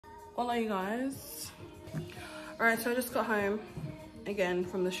Hola you guys. Alright, so I just got home again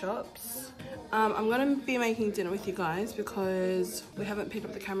from the shops. I'm gonna be making dinner with you guys because we haven't picked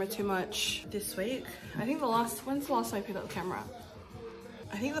up the camera too much this week. I think when's the last time I picked up the camera?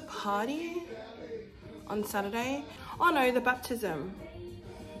 I think the party on Saturday. Oh no, the baptism.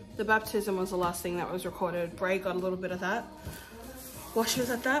 The baptism was the last thing that was recorded. Bray got a little bit of that while she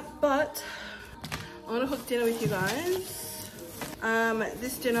was at that, but I'm gonna cook dinner with you guys.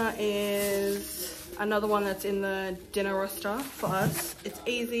 This dinner is another one that's in the dinner roster for us. It's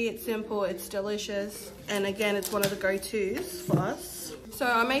easy, it's simple, it's delicious, and again, it's one of the go-tos for us. So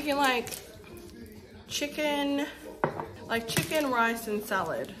I'm making like chicken, rice and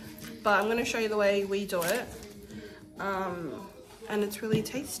salad, but I'm gonna show you the way we do it. And it's really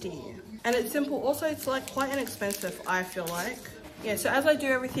tasty. And it's simple, also it's like quite inexpensive, I feel like. Yeah, so as I do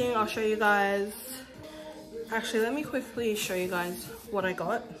everything, I'll show you guys. Actually, let me quickly show you guys what I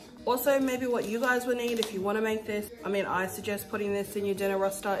got. Also, maybe what you guys would need if you want to make this. I mean, I suggest putting this in your dinner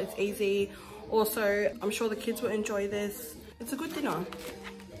roster. It's easy. Also, I'm sure the kids will enjoy this. It's a good dinner.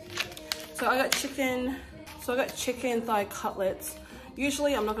 So I got chicken. So I got chicken thigh cutlets.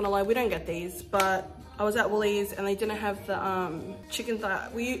 Usually, I'm not gonna lie, we don't get these, but I was at Woolies and they didn't have the chicken thigh.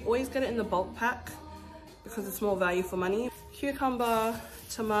 We always get it in the bulk pack because it's more value for money. Cucumber,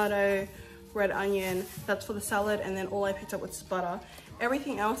 tomato, red onion, that's for the salad, and then all I picked up was butter.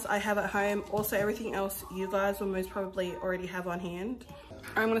 Everything else I have at home. Also, everything else you guys will most probably already have on hand.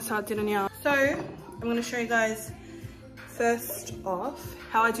 I'm gonna start dinner now. So I'm gonna show you guys first off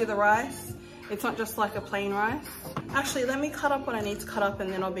how I do the rice. It's not just like a plain rice. Actually, let me cut up what I need to cut up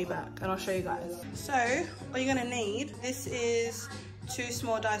and then I'll be back and I'll show you guys. So what you're gonna need, this is 2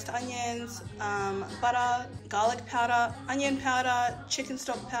 small diced onions, butter, garlic powder, onion powder, chicken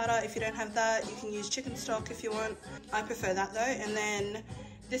stock powder. If you don't have that, you can use chicken stock if you want. I prefer that though. And then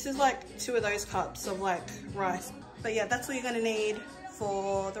this is like 2 of those cups of like rice. But yeah, that's what you're gonna need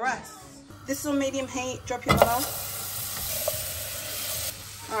for the rice. This is on medium heat, drop your butter.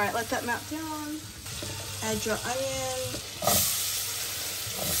 All right, let that melt down. Add your onion.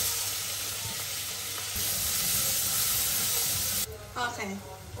 Okay,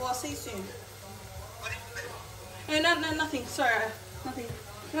 well, I'll see you soon. No, nothing, sorry, nothing.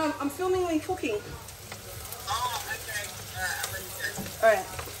 No, I'm filming me cooking. Oh, okay. Alright.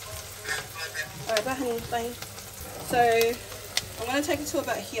 Alright, bye honey, bye. So, I'm going to take it to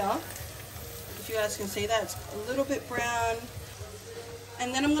about here. If you guys can see that, it's a little bit brown.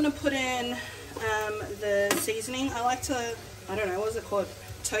 And then I'm going to put in the seasoning. I like to, I don't know, what is it called?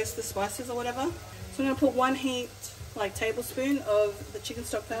 Toast the spices or whatever. So I'm going to put 1 heaped tablespoon of the chicken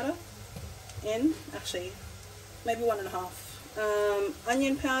stock powder in, actually maybe 1.5.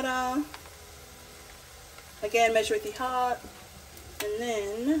 Onion powder, again measure with your heart, and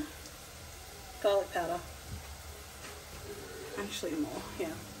then garlic powder, actually more,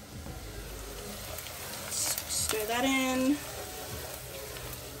 yeah. Stir that in.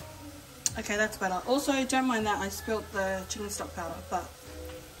 Okay, that's better. Also, don't mind that I spilt the chicken stock powder, but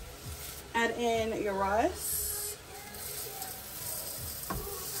add in your rice.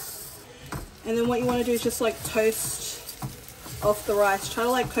 And then what you want to do is just like toast off the rice. Try to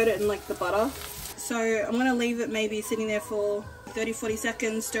like coat it in like the butter. So I'm going to leave it maybe sitting there for 30-40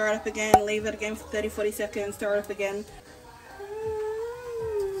 seconds, stir it up again, leave it again for 30-40 seconds, stir it up again.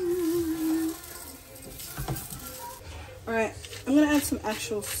 Alright, I'm going to add some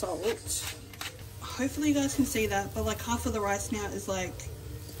actual salt. Hopefully you guys can see that, but like half of the rice now is like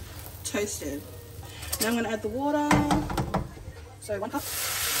toasted. Now I'm going to add the water. So 1 cup.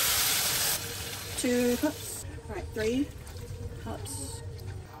 2 cups. Alright, 3 cups.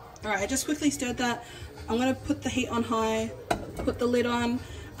 Alright, I just quickly stirred that. I'm going to put the heat on high, put the lid on.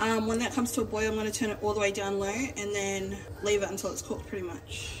 When that comes to a boil, I'm going to turn it all the way down low and then leave it until it's cooked pretty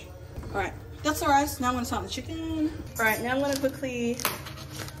much. Alright, that's the rice. Now I'm going to start the chicken. Alright, now I'm going to quickly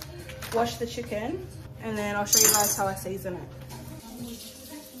wash the chicken and then I'll show you guys how I season it.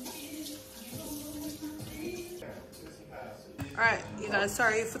 Alright, you guys,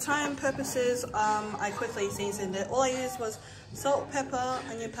 sorry, for time purposes, I quickly seasoned it. All I used was salt, pepper,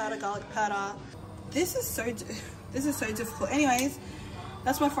 onion powder, garlic powder. This is so difficult. Anyways,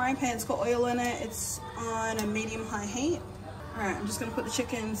 that's my frying pan. It's got oil in it. It's on a medium-high heat. Alright, I'm just going to put the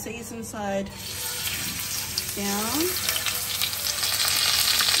chicken seasoned side down.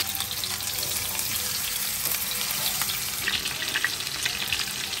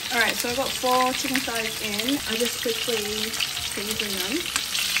 Alright, so I've got 4 chicken thighs in. I just quickly season them.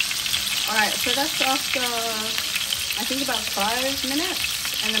 Alright, so that's after, I think about 5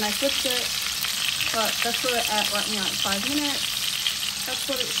 minutes. And then I flipped it. But that's where we're at right now, 5 minutes. That's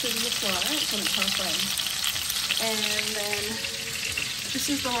what it should look like when it's halfway. And then this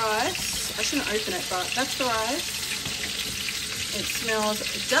is the rice. I shouldn't open it, but that's the rice. It smells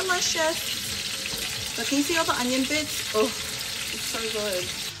delicious. So can you see all the onion bits? Oh, it's so good.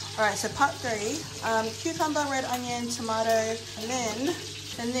 All right, so part 3, cucumber, red onion, tomato, and then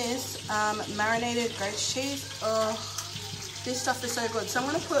this marinated goat cheese. Oh, this stuff is so good. So I'm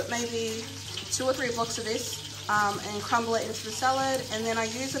gonna put maybe 2 or 3 blocks of this and crumble it into the salad. And then I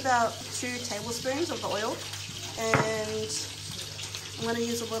use about 2 tablespoons of the oil. And I'm gonna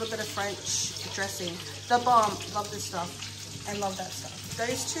use a little bit of French dressing. The bomb, love this stuff. I love that stuff.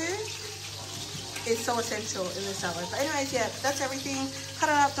 Those 2 is so essential in the salad. But anyways, yeah, that's everything. Cut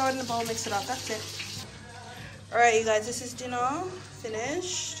it up, throw it in the bowl, mix it up, that's it. All right, you guys, this is dinner,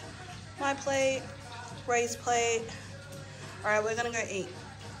 finished. My plate, Ray's plate. All right, we're gonna go eat.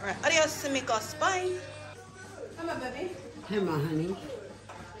 All right, adios amigos, bye. Come on, baby. Come on, honey.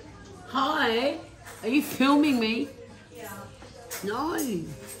 Hi, are you filming me? Yeah. No.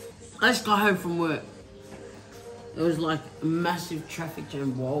 I just got home from work. It was like a massive traffic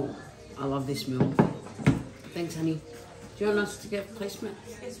jam. Whoa, I love this meal. Thanks, honey. Do you want us to get placement?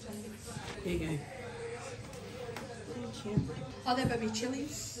 Yes, please. Here you go. Thank you. Are there baby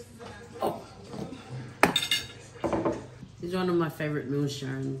chilies? Oh. This is one of my favorite meals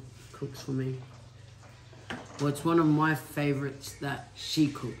Sharon cooks for me. Well, it's one of my favorites that she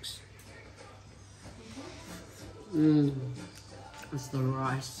cooks. It's the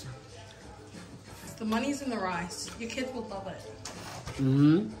rice. The money's in the rice. Your kids will love it.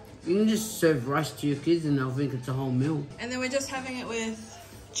 You can just serve rice to your kids and they'll think it's a whole meal. And then we're just having it with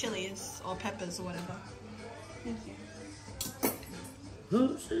chilies or peppers or whatever. Thank you.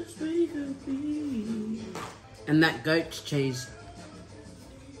 Who says we could be? And that goat's cheese.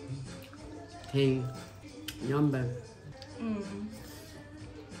 Hey, yum, babe.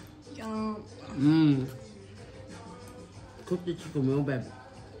 Yum. Cook the chicken well, babe.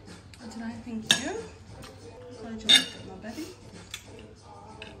 Did I? Thank you. Glad you liked it, my baby.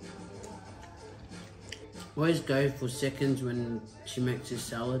 Always go for seconds when she makes this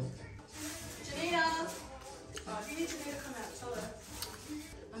salad. Janita! Oh, if you need Janita, come out, tell her.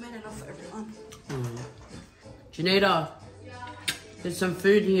 I made enough for everyone. Janita, there's some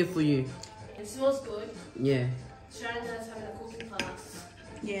food here for you. It smells good. Yeah. Sharon is having a cooking class.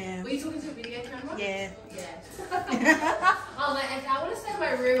 Yeah. Were you talking to a video camera? Yeah. Yeah. Oh, like, I want to stay in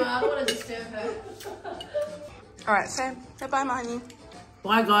my room. I don't want to disturb her. Alright, so say bye, my honey.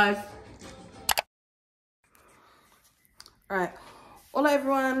 Bye, guys. Alright. Hola,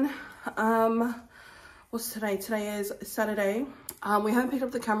 everyone. What's today? Today is Saturday. We haven't picked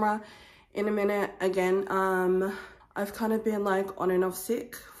up the camera in a minute again. I've kind of been like on and off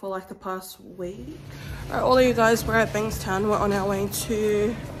sick for like the past week. Alright, all of you guys, we're at Bankstown. We're on our way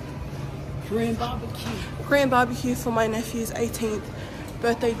to Korean barbecue. Korean barbecue for my nephew's 18th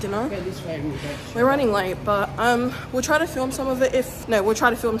birthday dinner. Go this way. We're running late, but we'll try to film some of it. We'll try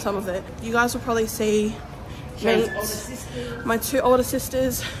to film some of it. You guys will probably see my 2 older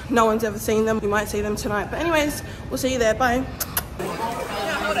sisters. No one's ever seen them. You might see them tonight. But anyways, we'll see you there. Bye.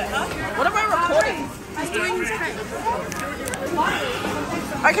 Yeah, hold it, huh? What am I recording? He's doing his cake.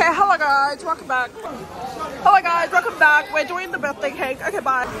 Okay, hello guys, welcome back. Hello guys, welcome back. We're doing the birthday cake. Okay,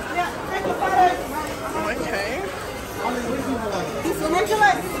 bye. Okay. Let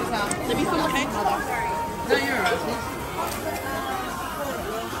me film the cake. No, you're alright.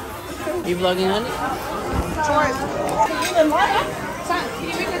 You vlogging, honey? Choice. Can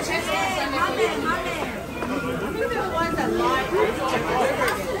you bring the chest on Sunday?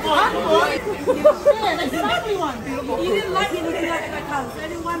 You didn't like anything like my house.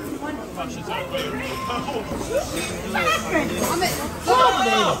 Anyone wanted.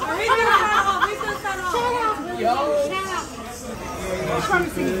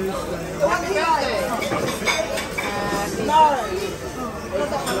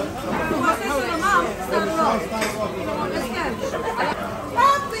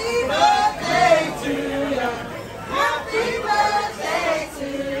 Happy birthday to you. Happy birthday to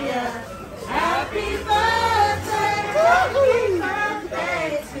you. Happy birthday. Happy birthday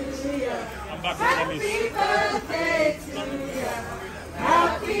to you. Happy birthday to you.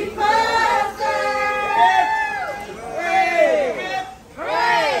 Happy birthday. Hooray!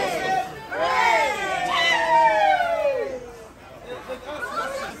 Hooray!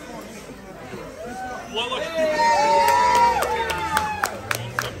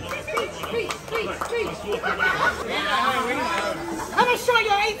 I'm gonna show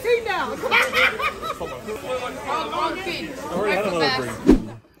you 18 now.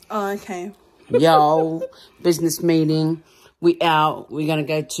 Oh, okay. Yo, business meeting. We're gonna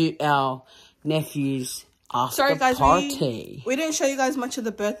go to our nephew's after Sorry guys, party. we didn't show you guys much of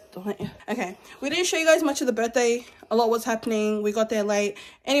the birthday. Okay, we didn't show you guys much of the birthday. A lot was happening. We got there late.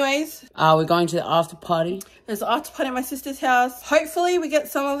 Anyways, We're going to the after party. there's an after party at my sister's house. Hopefully we get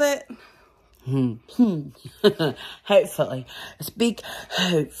some of it. Hopefully. It's big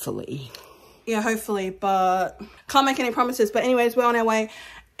hopefully. Yeah, hopefully, but can't make any promises. But anyways, we're on our way,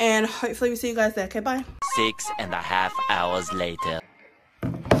 and hopefully we see you guys there. Okay, bye. 6.5 hours later.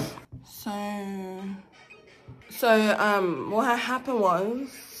 So what happened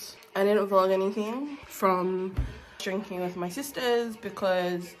was I didn't vlog anything from drinking with my sisters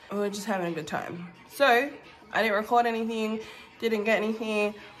because we were just having a good time. So I didn't record anything, didn't get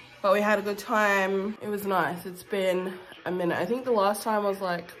anything, but we had a good time. It was nice. It's been a minute. I think the last time was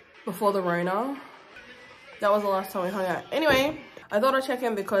like before the Rona. That was the last time we hung out. Anyway, I thought I'd check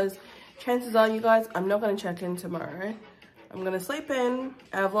in because chances are, you guys, I'm not going to check in tomorrow. I'm going to sleep in.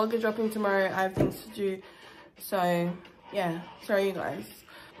 Our vlog is dropping tomorrow. I have things to do. So, yeah. Sorry, you guys.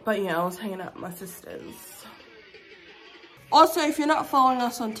 But yeah, I was hanging out with my sisters. Also, if you're not following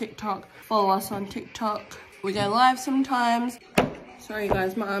us on TikTok, follow us on TikTok. We go live sometimes. Sorry,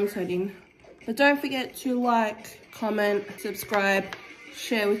 guys. My arm's hurting. But don't forget to like, comment, subscribe,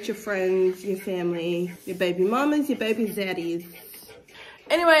 share with your friends, your family, your baby mamas, your baby zaddies.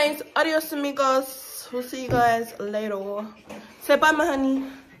 Anyways, adios amigos. We'll see you guys later. Say bye, my honey.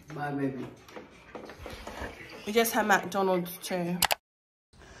 Bye, baby. We just had McDonald's too.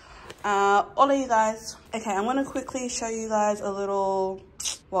 All of you guys. Okay, I'm gonna quickly show you guys a little,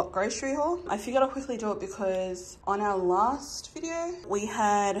 grocery haul. I figured I'll quickly do it because on our last video, we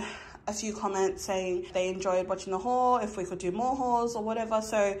had a few comments saying they enjoyed watching the haul, if we could do more hauls or whatever.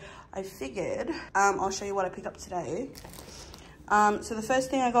 So I figured I'll show you what I picked up today. So the first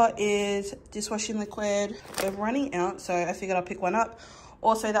thing I got is dishwashing liquid. We're running out, so I figured I'll pick one up.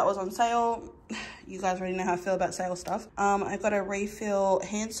 Also, that was on sale. You guys already know how I feel about sale stuff. I got a refill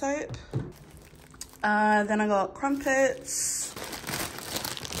hand soap. Then I got crumpets,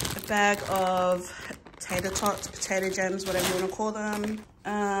 a bag of tater tots, potato gems, whatever you want to call them.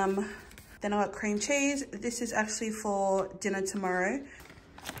 Then I got cream cheese. This is actually for dinner tomorrow.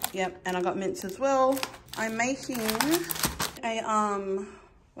 Yep, and I got mince as well. I'm making a,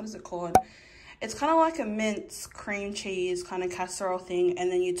 what is it called? It's kind of like a mince cream cheese kind of casserole thing,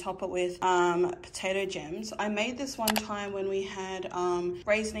 and then you top it with potato gems. I made this one time when we had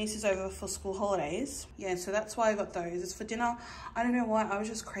raised nieces over for school holidays. Yeah, so that's why I got those. It's for dinner. I don't know why, I was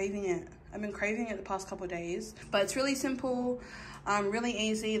just craving it. I've been craving it the past couple of days. But it's really simple, really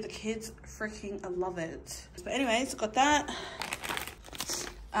easy. The kids freaking love it. But anyways, got that.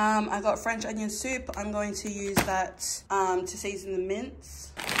 I got French onion soup. I'm going to use that to season the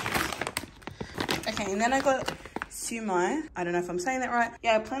mince. Okay, and then I got sumai. I don't know if I'm saying that right.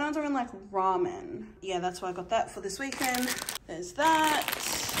 Yeah, I plan on doing like ramen. Yeah, that's why I got that for this weekend. There's that.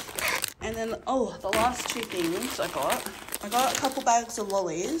 And then, oh, the last two things I got a couple bags of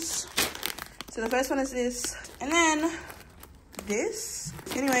lollies. So the first one is this, and then this.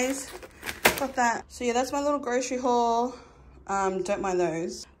 Anyways, got that. So yeah, that's my little grocery haul. Don't mind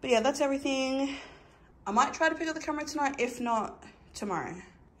those. But yeah, that's everything. I might try to pick up the camera tonight. If not, tomorrow.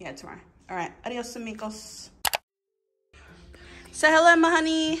 Yeah, tomorrow. All right, adios amigos. Say hello, my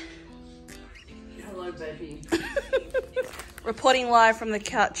honey. Hello, baby. Reporting live from the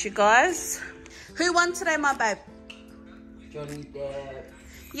couch, you guys. Who won today, my babe? Johnny Depp.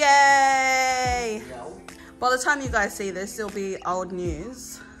 Yay! No. By the time you guys see this, it'll be old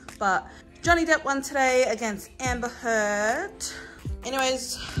news. But Johnny Depp won today against Amber Heard.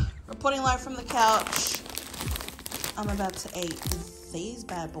 Anyways, reporting live from the couch. I'm about to eat these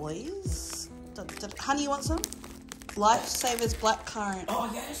bad boys. Honey, you want some? Lifesavers black currant. Oh,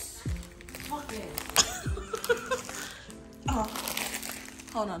 yes. Fuck yeah. Oh,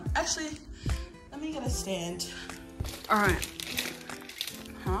 hold on. Actually, let me get a stand. All right.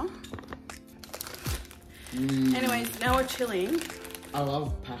 Huh? Anyways, now we're chilling. I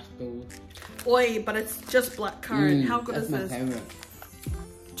love pastel. Oi, but it's just black currant. How good is that's this? my favorite.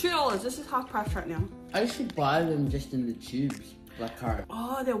 $2. This is half price right now. I used to buy them just in the tubes, black currant.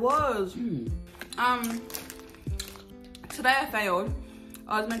 Oh, there was. Today I failed.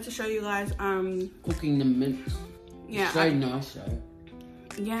 I was meant to show you guys Cooking the mince. yeah, It's so nice though.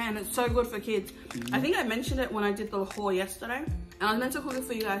 yeah, and it's so good for kids. I think I mentioned it when I did the haul yesterday, and I was meant to cook it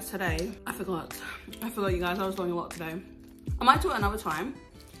for you guys today. I forgot you guys. I was doing a lot today. I might do it another time.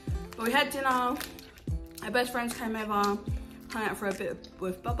 But we had dinner. Our best friends came over, hung out for a bit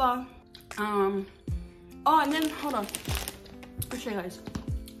with Baba. Oh, and then hold on. I'll show you guys.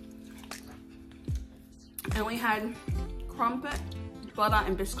 And we had crumpet, butter,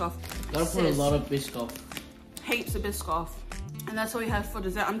 and Biscoff. Gotta put a lot of Biscoff. Heaps of Biscoff. And that's all we have for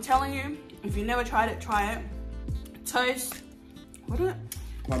dessert. I'm telling you, if you never tried it, try it. Toast, what is it?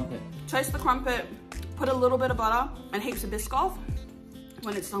 Crumpet. Toast the crumpet, put a little bit of butter and heaps of Biscoff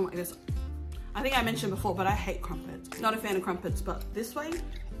when it's done like this. I think I mentioned before, but I hate crumpets. Not a fan of crumpets, but this way,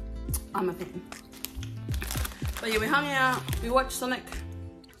 I'm a fan. But yeah, we hung out, we watched Sonic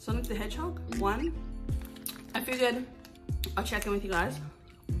the Hedgehog 1. I figured I'll check in with you guys.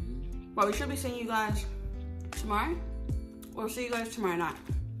 But we should be seeing you guys tomorrow. We'll see you guys tomorrow night.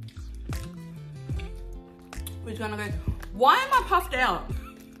 We're gonna go. Why am I puffed out?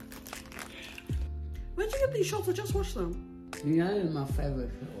 Where'd you get these shorts? I just washed them. You know they're my favourite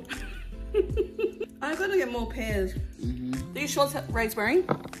shorts. I gotta get more pairs. These shorts that Ray's wearing,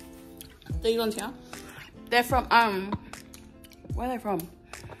 these ones here, they're from, where are they from?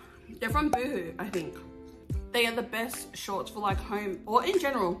 They're from Boohoo, I think. They are the best shorts for like home, or in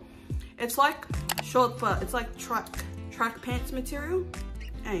general. It's like shorts, but it's like track pants material.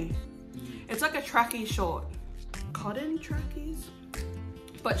 Hey, it's like a trackie short. Cotton trackies,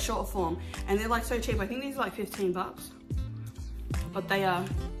 but short form. And they're like so cheap. I think these are like 15 bucks. But they are,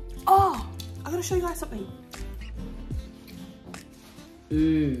 oh, I gotta show you guys something.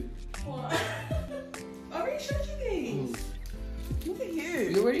 What? I already showed you these. Look at you.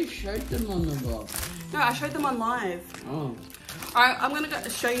 You already showed them on the vlog. No, I showed them on live. Oh. Alright, I'm gonna go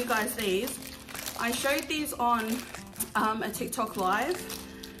show you guys these. I showed these on a TikTok live,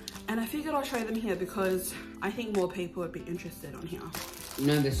 and I figured I'll show them here because I think more people would be interested on here.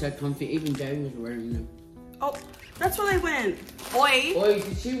 No, they're so comfy. Even Jamie was wearing them. Oh, that's where they went. Oi. Oi,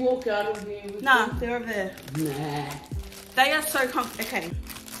 did she walk out of here with Nah, them? they're over there. Nah. They are so comfy. Okay.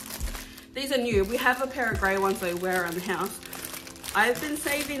 These are new. We have a pair of grey ones that we wear around the house. I've been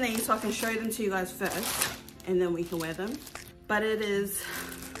saving these so I can show them to you guys first, and then we can wear them. But it's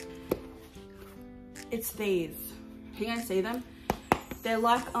these. Can you guys see them? They're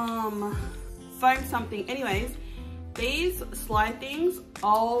like foam something. Anyways, these slide things,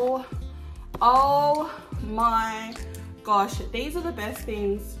 oh my gosh, these are the best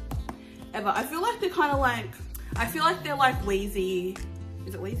things ever. I feel like they're kind of like, I feel like they're like Wheezy.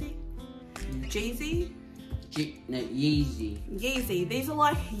 Is it Wheezy? Jeezy? No, Yeezy. Yeezy. These are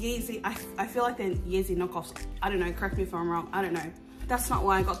like Yeezy. I feel like they're Yeezy knockoffs. I don't know, correct me if I'm wrong. I don't know. That's not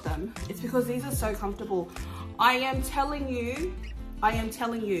why I got them. It's because these are so comfortable. I am telling you,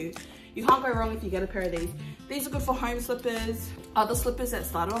 you can't go wrong if you get a pair of these. These are good for home slippers, other slippers that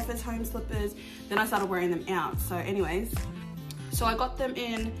started off as home slippers. Then I started wearing them out. So anyways, so I got them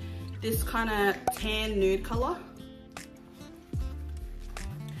in this kind of tan nude color.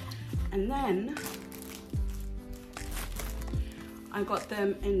 And then I got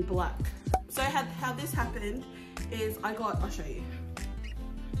them in black. So how this happened is I'll show you.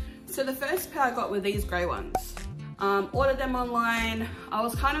 So the first pair I got were these grey ones. Ordered them online. I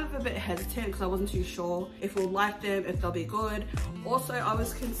was kind of a bit hesitant because I wasn't too sure if we'll like them, if they'll be good. Also, I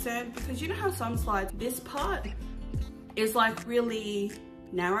was concerned because you know how some slides, this part is like really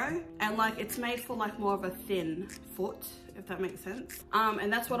narrow and like it's made for like more of a thin foot, if that makes sense.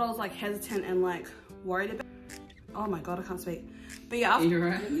 And that's what I was like hesitant and like worried about. Oh my God, I can't speak. But yeah, You're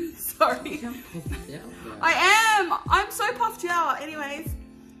right. Sorry. I am. I'm so puffed out. Anyways,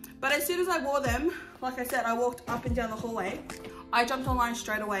 but as soon as I wore them, like I said, I walked up and down the hallway. I jumped online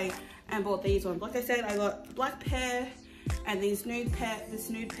straight away and bought these ones. Like I said, I got black pair and this nude pair.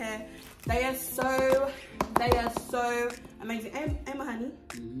 They are so amazing. And my honey.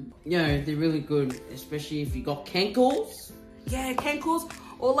 Yeah, they're really good, especially if you got cankles. Yeah, cankles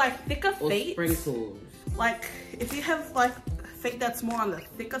or like thicker feet. Or sprinkles. Like if you have like feet that's more on the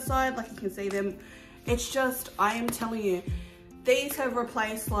thicker side, like you can see them. It's just, I am telling you, these have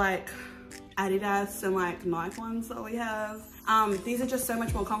replaced like Adidas and like Nike ones that we have. These are just so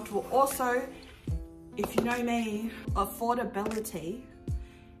much more comfortable. Also, if you know me, affordability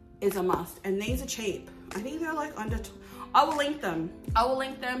is a must, and these are cheap. I think they're like under, I will link them.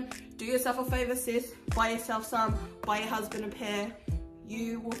 Do yourself a favor, sis. Buy yourself some, buy your husband a pair.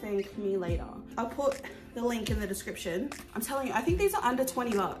 You will thank me later. I'll put the link in the description. I'm telling you, I think these are under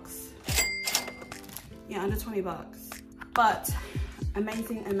 20 bucks. Yeah, under 20 bucks. But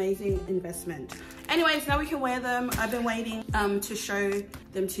amazing, amazing investment. Anyways, now we can wear them. I've been waiting to show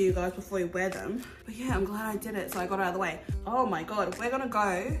them to you guys before we wear them. But yeah, I'm glad I did it, so I got it out of the way. Oh my God, we're gonna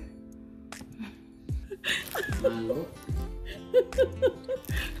go.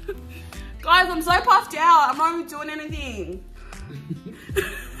 Guys, I'm so puffed out. I'm not even doing anything.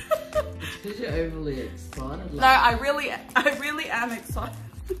 Because you're overly excited. No, I really am excited.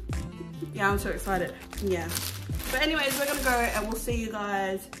 Yeah, I'm so excited. Yeah. But anyways, we're gonna go and we'll see you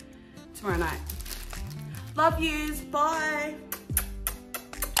guys tomorrow night. Love yous, bye.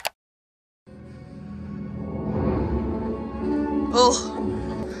 Oh,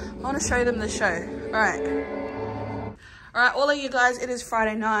 I want to show them the show. All right, all of you guys, it is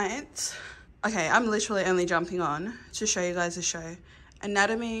Friday night. Okay, I'm literally only jumping on to show you guys the show.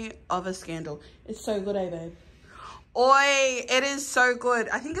 Anatomy of a Scandal. It's so good, eh, babe? Oi, it is so good.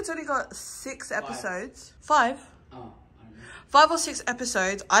 I think it's only got 6 episodes. 5? Oh, I don't know. 5 or 6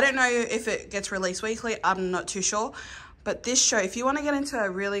 episodes. I don't know if it gets released weekly. I'm not too sure. But this show, if you want to get into a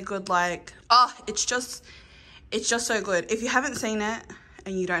really good, like, it's just so good. If you haven't seen it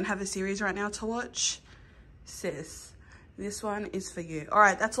and you don't have a series right now to watch, sis, this one is for you. All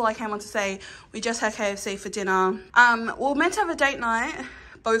right, that's all I came on to say. We just had KFC for dinner. We were meant to have a date night,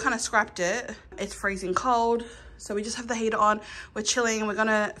 but we kind of scrapped it. It's freezing cold, so we just have the heater on. We're chilling and we're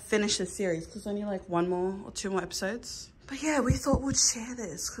gonna finish this series because only like 1 more or 2 more episodes. But yeah, we thought we'd share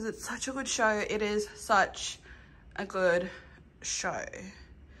this because it's such a good show. It is such a good show.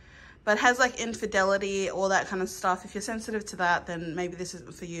 But it has like infidelity, all that kind of stuff. If you're sensitive to that, then maybe this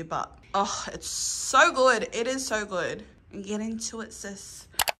isn't for you. But oh, it's so good. It is so good. Get into it, sis.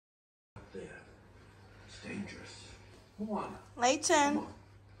 Up there. It's dangerous. Come on. Leighton. Come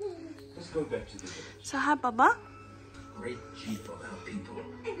on. Let's go back to the village. So hi, Baba. Great chief of our people.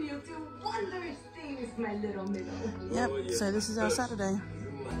 And you'll do wondrous things, my little middle. Yep, so this is our Saturday.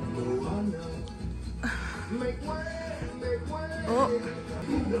 Oh.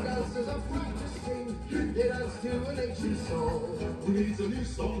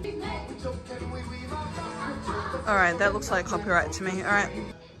 Alright, that looks like copyright to me. Alright.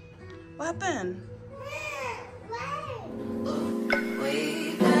 What happened?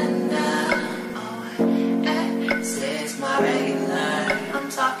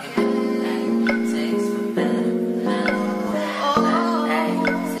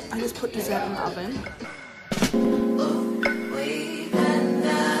 I just put dessert in the oven.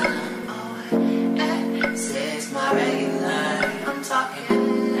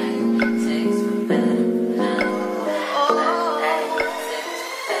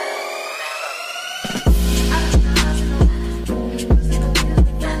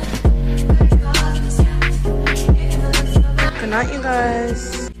 Good night, you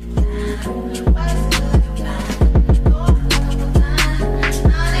guys.